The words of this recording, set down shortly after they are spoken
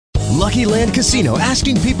Lucky Land Casino,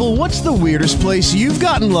 asking people, what's the weirdest place you've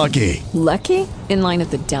gotten lucky? Lucky? In line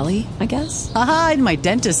at the deli, I guess? Aha, in my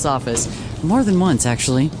dentist's office. More than once,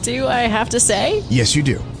 actually. Do I have to say? Yes, you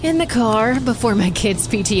do. In the car before my kids'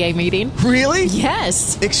 PTA meeting. Really?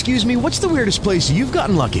 Yes. Excuse me, what's the weirdest place you've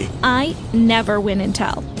gotten lucky? I never win and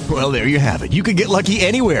tell. Well, there you have it. You can get lucky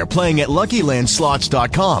anywhere, playing at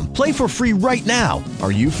LuckyLandSlots.com. Play for free right now.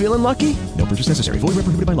 Are you feeling lucky? No purchase necessary. Void where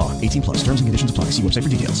prohibited by law. 18 plus. Terms and conditions apply. See website for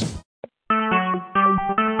details.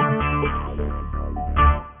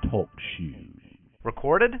 Talk shoes.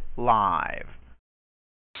 Recorded live.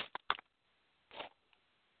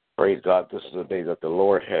 Praise God, this is the day that the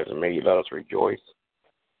Lord has made. Let us rejoice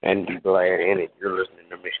and be glad in it. You're listening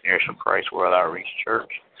to Missionaries of Christ World Outreach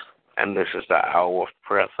Church, and this is the hour of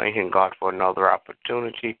prayer, thanking God for another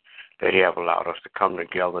opportunity that He has allowed us to come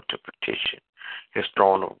together to petition His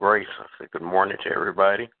throne of grace. I say good morning to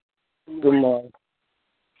everybody. Good morning.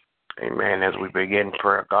 Amen. As we begin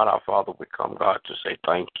prayer, God our Father, we come, God, to say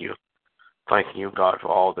thank you. Thanking you, God, for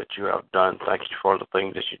all that you have done. Thank you for the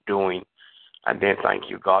things that you're doing. And then thank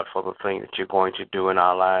you, God, for the thing that you're going to do in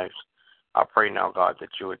our lives. I pray now, God, that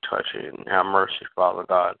you would touch it and have mercy, Father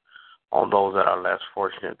God, on those that are less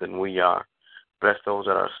fortunate than we are. Bless those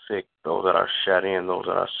that are sick, those that are shut in, those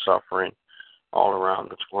that are suffering all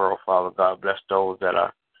around this world, Father God. Bless those that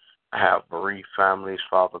have bereaved families,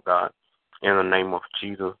 Father God, in the name of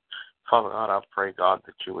Jesus. Father God, I pray, God,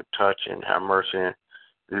 that you would touch and have mercy and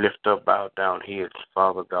lift up, bowed down heads,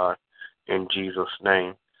 Father God, in Jesus'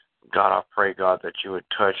 name. God, I pray, God, that you would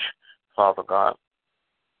touch, Father God,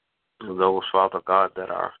 those, Father God, that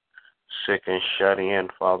are sick and shut in,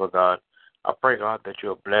 Father God. I pray, God, that you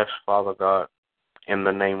would bless, Father God, in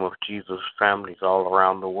the name of Jesus, families all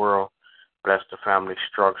around the world. Bless the family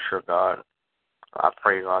structure, God. I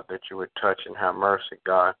pray, God, that you would touch and have mercy,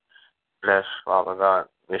 God. Bless, Father God,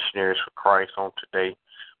 Missionaries for Christ on today.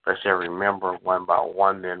 Bless every member one by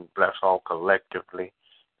one, then bless all collectively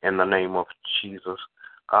in the name of Jesus.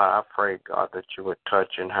 God, I pray, God, that you would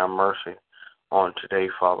touch and have mercy on today,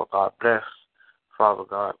 Father God. Bless, Father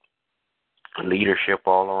God, leadership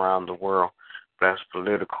all around the world. Bless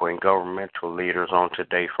political and governmental leaders on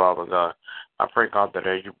today, Father God. I pray, God, that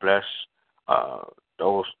as you bless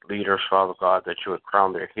those leaders, Father God, that you would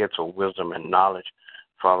crown their heads with wisdom and knowledge,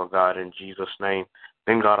 Father God, in Jesus' name.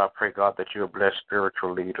 Then, God, I pray, God, that you would bless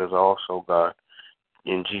spiritual leaders also, God,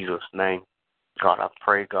 in Jesus' name. God, I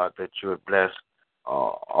pray, God, that you would bless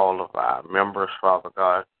all of our members, Father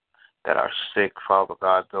God, that are sick, Father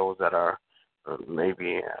God, those that are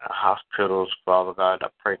maybe in hospitals, Father God. I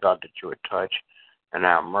pray, God, that you would touch and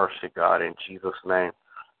have mercy, God, in Jesus' name.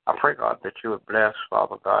 I pray, God, that you would bless,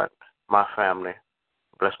 Father God, my family.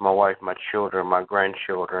 Bless my wife, my children, my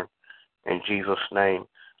grandchildren, in Jesus' name.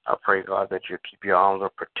 I pray, God, that you keep your arms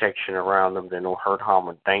of protection around them, that no hurt, harm,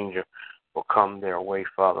 or danger will come their way,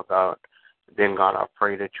 Father God. Then, God, I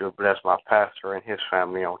pray that you will bless my pastor and his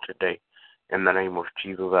family on today. In the name of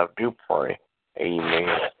Jesus, I do pray. Amen.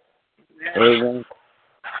 Amen.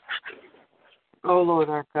 Oh, Lord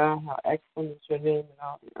our God, how excellent is your name in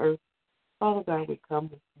all the earth. Father God, we come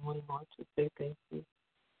this morning, Lord, to say thank you.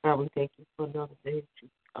 God, we thank you for another day that you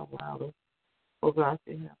allowed us, oh God,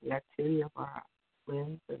 to have the activity of our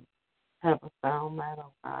limbs and have a sound mind,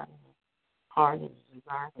 oh God, and a heart and a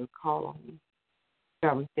desire to call on you.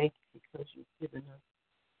 God, we thank you because you've given us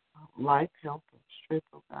life, health, and strength,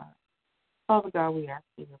 oh God. Father God, we ask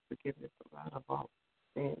you for forgiveness, oh God, of all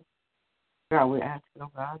sins. God, we ask,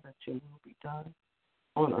 oh God, that your will be done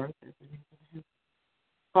on earth as it is in heaven.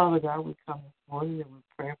 Father God, we come this morning and we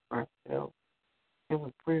pray for ourselves and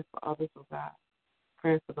we pray for others, oh God.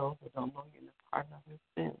 Pray for those that don't know you in the pardon of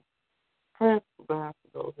their sins. Pray, oh God,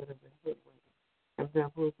 for those that have been hoodwinked and been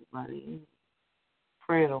hoodwinked by the enemy.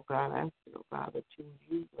 Praying, oh God, asking, oh God, that you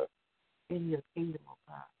would use us in your kingdom, oh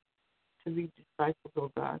God, to be disciples,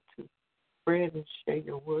 oh God, to spread and share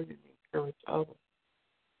your word and encourage others.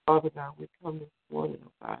 Father God, we come this morning,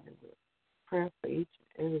 oh God, and we pray for each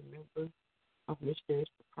and every member of Missionaries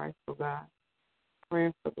for Christ, oh God.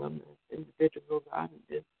 Pray for them as individuals, oh God, and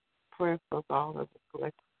then pray for us all as a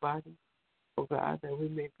collective body, oh God, that we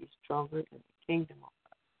may be stronger in the kingdom, oh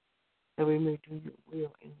God, that we may do your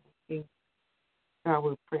will in the kingdom. God,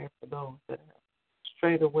 we pray for those that have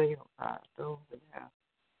strayed away, oh God, those that have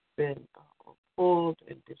been pulled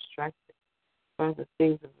and distracted by the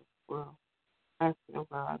things of this world. Asking, oh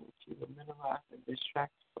God, that you will minimize and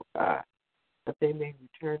distract us, oh God, that they may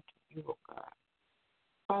return to you, oh God.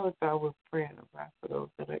 Father God, we're praying, oh God, for those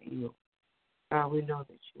that are ill. God, we know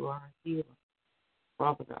that you are a healer.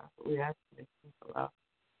 Father God, we ask that you allow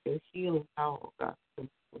your healing power, oh God, to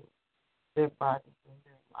consume their bodies and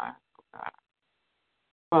their lives, oh God.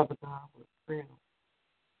 Father God, we're praying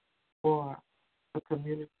for the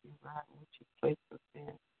community, God, in which you place us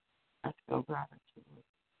in. I ask, oh God, that you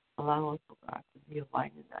would allow us, oh God, to be a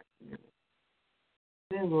light in that community.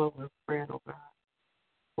 Then, Lord, we're praying, oh God,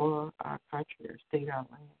 for our country, our state, our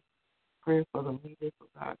land. Praying for the leaders, oh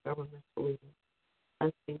God, governmental leaders.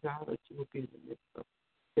 Asking, God, that you will be in the midst of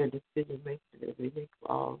their decision making as they make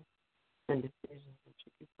laws and decisions that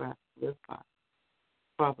you can us to live by.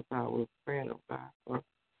 Father God, we're praying, oh God, for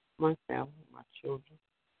my family, my children,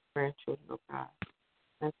 grandchildren, oh God.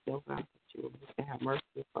 Asking, oh God, that you will have mercy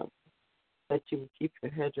upon them, that you will keep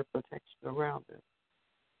your hedge of protection around them.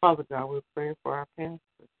 Father God, we're praying for our pastors.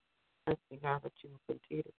 Asking, God, that you will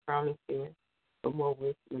continue to crown his head for more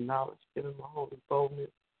wisdom and knowledge, give him a holy boldness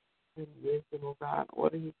and wisdom, oh God,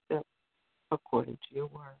 order his steps according to your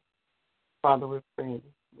word. Father, we're praying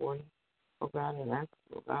this morning, oh God, and asking,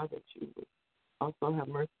 oh God, that you would also have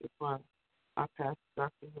mercy upon our pastor,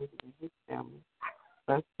 Dr. Hood, and his family.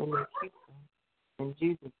 Bless them and keep them. In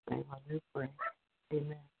Jesus' name, I do pray.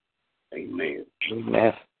 Amen. Amen.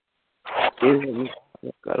 Amen.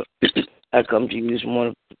 I come to you this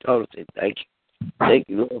morning to say thank you. Thank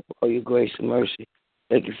you, Lord, for all your grace and mercy.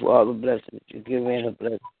 Thank you for all the blessings that you give me and the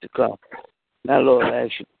blessings to come. Now, Lord, I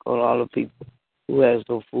ask you to call all the people who has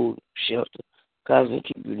no food, shelter, constantly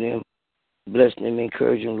keep them, bless them,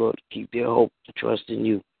 encourage them, Lord, to keep their hope and trust in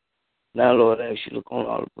you. Now, Lord, I ask you to look on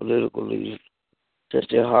all the political leaders, touch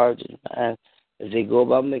their hearts and minds as they go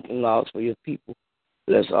about making laws for your people.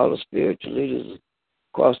 Bless all the spiritual leaders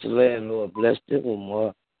across the land, Lord. Bless them with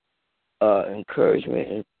more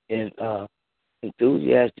encouragement and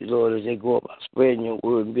enthusiastic, Lord, as they go about spreading your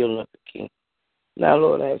word and building up the kingdom. Now,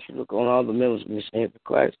 Lord, I ask you to look on all the members of Miss Name for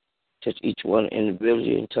Christ, touch each one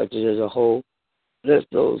individually and touch it as a whole. Bless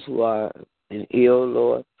those who are ill,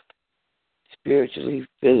 Lord, spiritually,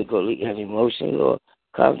 physically, and emotionally, Lord.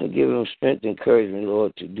 Constantly give them strength and encouragement,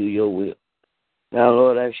 Lord, to do your will. Now,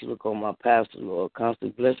 Lord, I ask you to look on my pastor, Lord,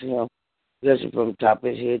 constantly blessing him, blessing from the top of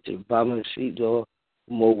his head to the bottom of his feet, Lord,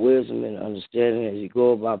 for more wisdom and understanding as you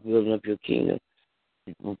go about building up your kingdom,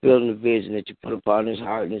 fulfilling the vision that you put upon his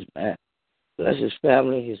heart and his mind. Bless his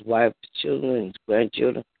family, his wife, his children, and his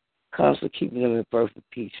grandchildren, constantly keeping them in perfect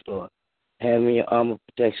peace, Lord. Having your armor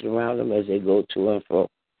protection around them as they go to and fro.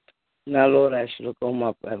 Now, Lord, I ask you to look on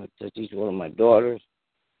my family, touch each one of my daughters,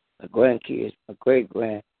 my grandkids, my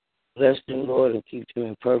great-grand. Bless them, Lord, and keep them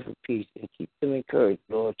in perfect peace and keep them encouraged,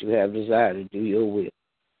 Lord, to have desire to do your will.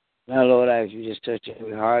 Now, Lord, I ask you just touch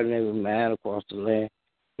every heart and every mind across the land.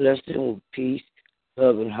 Bless them with peace,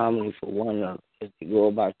 love, and harmony for one another as they go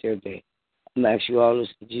about their day. I'm asking you all this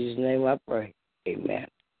in Jesus' name I pray. Amen.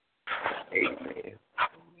 Amen.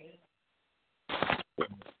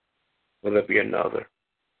 Will there be another?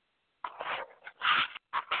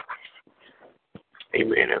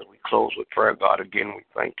 Amen. As we close with prayer, God, again, we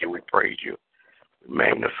thank you. We praise you. We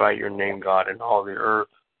magnify your name, God, in all the earth.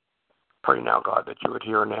 Pray now, God, that you would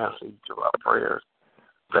hear and answer each of our prayers.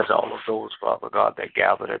 Bless all of those, Father God, that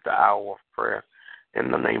gathered at the hour of prayer.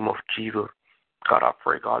 In the name of Jesus, God, I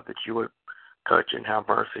pray, God, that you would touch and have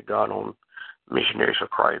mercy, God, on missionaries of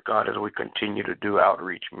Christ, God, as we continue to do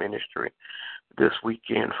outreach ministry. This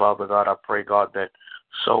weekend, Father God, I pray, God, that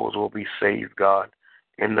souls will be saved, God.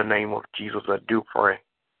 In the name of Jesus, I do pray.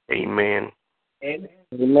 Amen. Amen.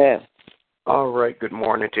 Amen. All right. Good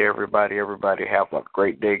morning to everybody. Everybody have a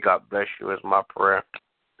great day. God bless you is my prayer.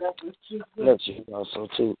 God bless you also,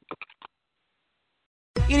 too.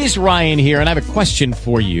 It is Ryan here, and I have a question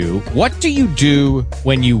for you. What do you do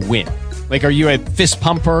when you win? Like, are you a fist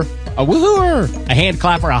pumper, a woohooer, a hand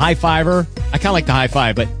clapper, a high fiver? I kind of like the high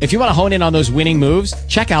five, but if you want to hone in on those winning moves,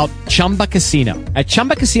 check out Chumba Casino. At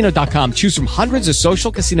ChumbaCasino.com, choose from hundreds of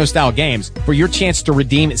social casino-style games for your chance to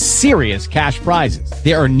redeem serious cash prizes.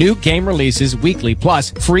 There are new game releases weekly,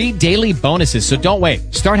 plus free daily bonuses, so don't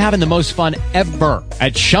wait. Start having the most fun ever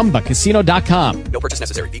at ChumbaCasino.com. No purchase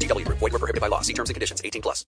necessary. VGW. Void where prohibited by law. See terms and conditions. 18+.